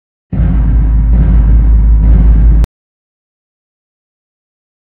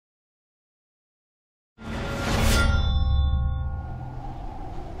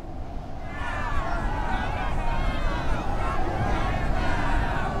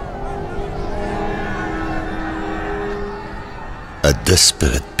A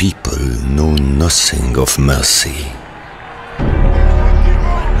desperate people know nothing of mercy.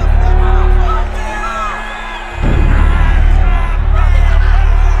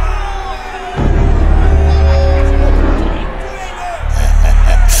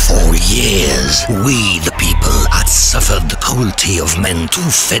 For years, we, the people, had suffered the cruelty of men too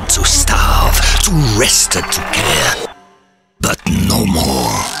fed to starve, too rested to care. But no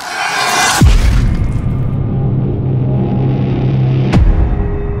more.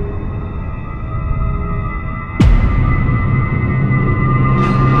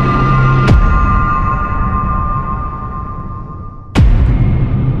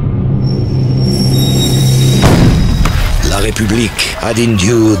 La République had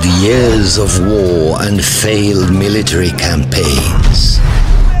endured years of war and failed military campaigns.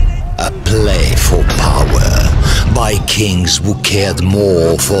 A play for power by kings who cared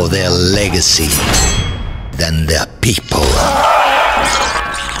more for their legacy than their people.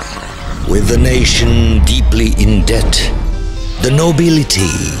 With the nation deeply in debt, the nobility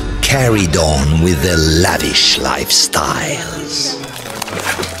carried on with their lavish lifestyles,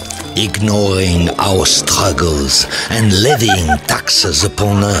 ignoring our struggles and levying taxes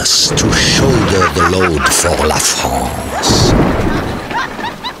upon us to shoulder the load for La France.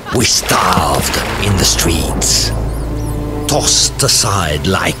 We starved in the streets, tossed aside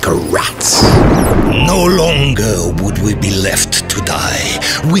like rats. No longer would we be left to die.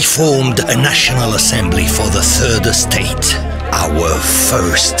 We formed a National Assembly for the Third Estate, our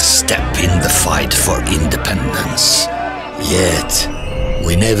first step in the fight for independence. Yet,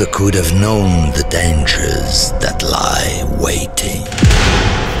 we never could have known the dangers that lie waiting.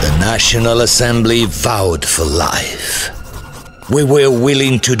 The National Assembly vowed for life. We were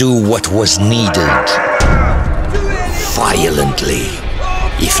willing to do what was needed, violently,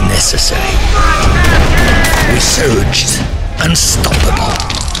 if necessary. We surged, unstoppable.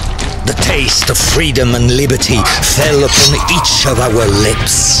 The taste of freedom and liberty fell upon each of our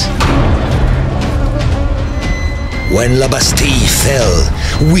lips. When La Bastille fell,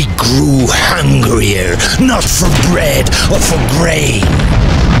 we grew hungrier, not for bread or for grain,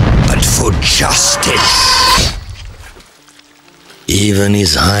 but for justice. Even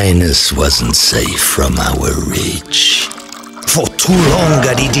His Highness wasn't safe from our reach. For too long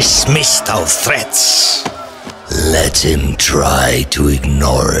had he dismissed our threats. Let him try to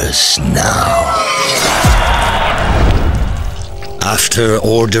ignore us now. After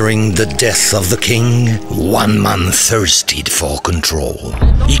ordering the death of the king, one man thirsted for control.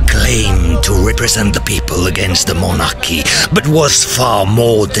 He claimed to represent the people against the monarchy, but was far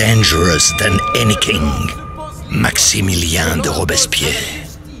more dangerous than any king. Maximilien de Robespierre.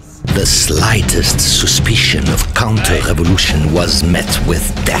 The slightest suspicion of counter-revolution was met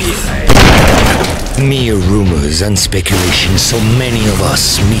with death. Mere rumors and speculation saw many of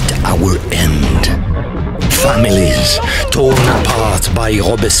us meet our end. Families torn apart by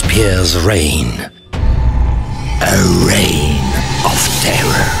Robespierre's reign. A reign of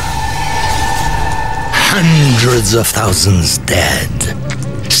terror. Hundreds of thousands dead.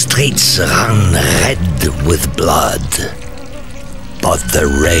 Streets ran red with blood. But the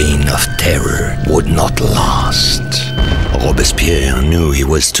reign of terror would not last. Robespierre knew he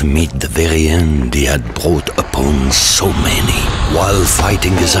was to meet the very end he had brought upon so many. While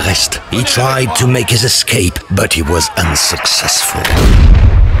fighting his arrest, he tried to make his escape, but he was unsuccessful.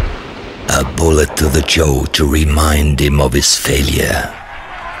 A bullet to the jaw to remind him of his failure.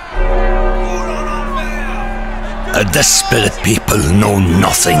 A desperate people know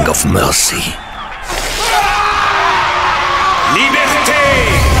nothing of mercy. Liberté,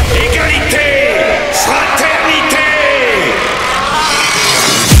 égalité, fraternité!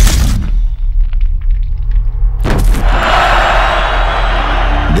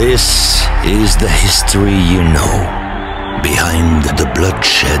 This is the history you know. Behind the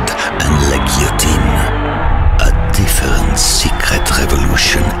bloodshed and la guillotine, a different secret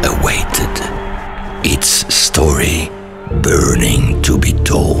revolution awaited. Its story burning to be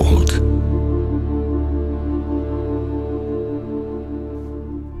told.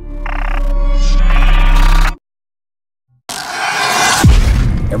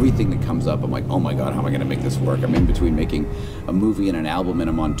 Everything that comes up, I'm like, oh my God, how am I going to make this work? I'm in between making a movie and an album and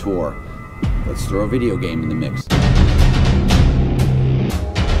I'm on tour. Let's throw a video game in the mix.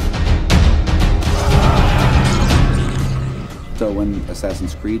 So when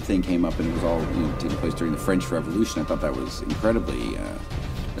Assassin's Creed thing came up and it was all taking place during the French Revolution, I thought that was incredibly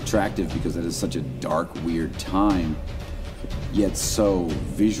attractive because it is such a dark, weird time, yet so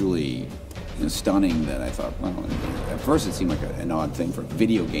visually stunning that I thought, well, at first it seemed like an odd thing for a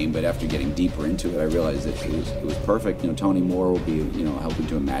video game, but after getting deeper into it, I realized that it was perfect. Tony Moore will be, helping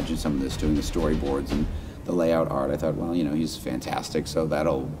to imagine some of this, doing the storyboards and the layout art. I thought, well, he's fantastic, so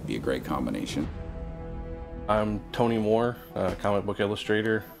that'll be a great combination. I'm Tony Moore, comic book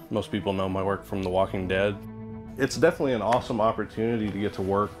illustrator. Most people know my work from The Walking Dead. It's definitely an awesome opportunity to get to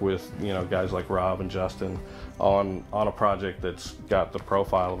work with, guys like Rob and Justin on a project that's got the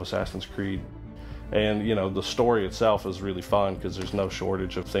profile of Assassin's Creed. And, the story itself is really fun because there's no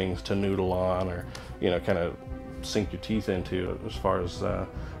shortage of things to noodle on or, kind of sink your teeth into as far as the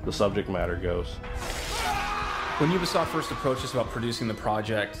subject matter goes. When Ubisoft first approached us about producing the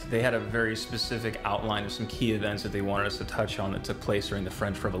project, they had a very specific outline of some key events that they wanted us to touch on that took place during the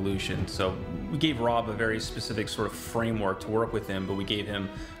French Revolution. So we gave Rob a very specific sort of framework to work with him, but we gave him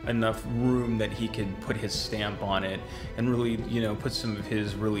enough room that he could put his stamp on it and really, put some of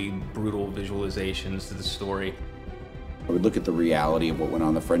his really brutal visualizations to the story. I would look at the reality of what went on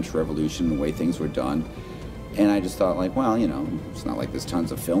in the French Revolution, the way things were done, and I just thought, like, well, it's not like there's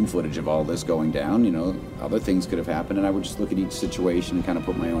tons of film footage of all this going down, other things could have happened, and I would just look at each situation and kind of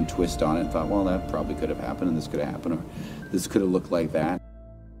put my own twist on it and thought, well, that probably could have happened, and this could have happened, or this could have looked like that.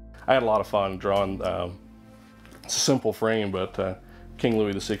 I had a lot of fun drawing a simple frame, but King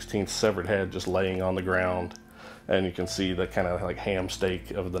Louis XVI's severed head just laying on the ground, and you can see the kind of like ham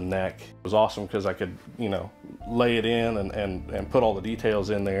steak of the neck. It was awesome because I could, lay it in and put all the details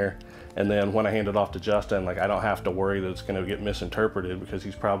in there. And then when I hand it off to Justin, like, I don't have to worry that it's going to get misinterpreted because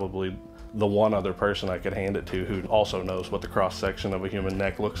he's probably the one other person I could hand it to who also knows what the cross-section of a human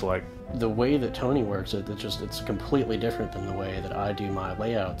neck looks like. The way that Tony works, it's completely different than the way that I do my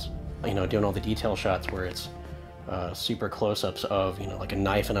layouts. Doing all the detail shots where it's super close-ups of, like a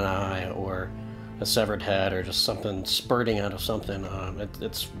knife in an eye or a severed head or just something spurting out of something.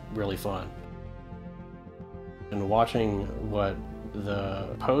 It's really fun. And watching what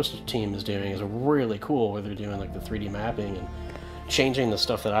the post team is doing is really cool, where they're doing like the 3D mapping and changing the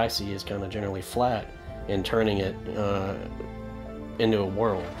stuff that I see is kind of generally flat and turning it into a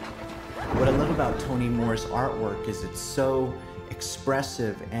world. What I love about Tony Moore's artwork is it's so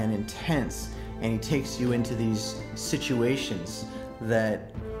expressive and intense, and he takes you into these situations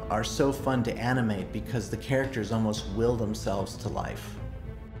that are so fun to animate because the characters almost will themselves to life.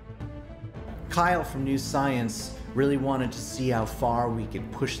 Kyle from New Science really wanted to see how far we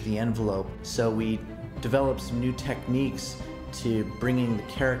could push the envelope, so we developed some new techniques to bringing the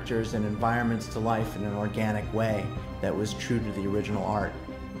characters and environments to life in an organic way that was true to the original art.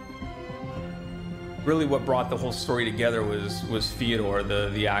 Really what brought the whole story together was Fyodor,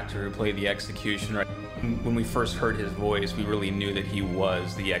 the actor who played the executioner. When we first heard his voice, we really knew that he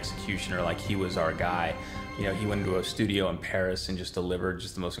was the executioner, like he was our guy. He went into a studio in Paris and just delivered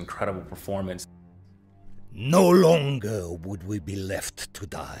just the most incredible performance. No longer would we be left to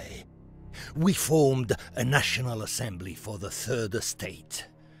die. We formed a National Assembly for the Third Estate.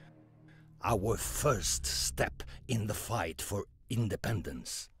 Our first step in the fight for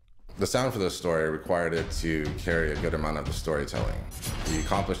independence. The sound for this story required it to carry a good amount of the storytelling. We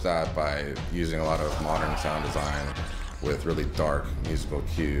accomplished that by using a lot of modern sound design with really dark musical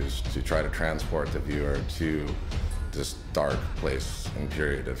cues to try to transport the viewer to this dark place and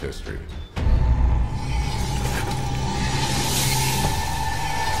period of history.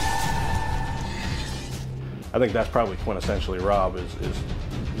 I think that's probably quintessentially Rob is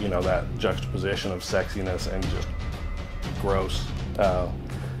that juxtaposition of sexiness and just gross.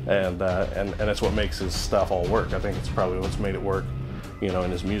 And it's what makes his stuff all work. I think it's probably what's made it work,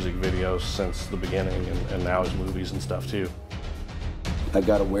 in his music videos since the beginning, and now his movies and stuff too. I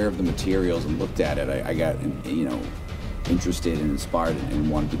got aware of the materials and looked at it. I got, interested and inspired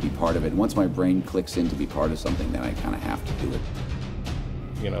and wanted to be part of it. And once my brain clicks in to be part of something, then I kind of have to do it.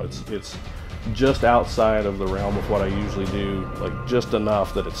 It's just outside of the realm of what I usually do, like just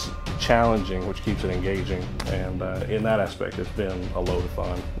enough that it's challenging, which keeps it engaging. And in that aspect, it's been a load of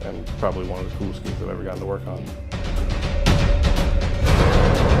fun and probably one of the coolest games I've ever gotten to work on.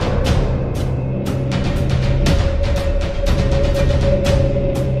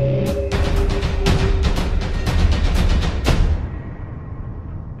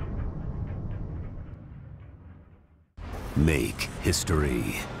 Make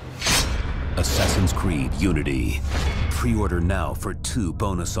history. Assassin's Creed Unity. Pre-order now for 2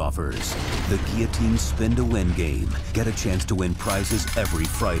 bonus offers. The Guillotine Spin to Win game. Get a chance to win prizes every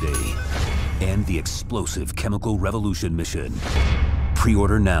Friday. And the explosive Chemical Revolution mission.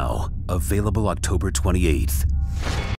 Pre-order now. Available October 28th.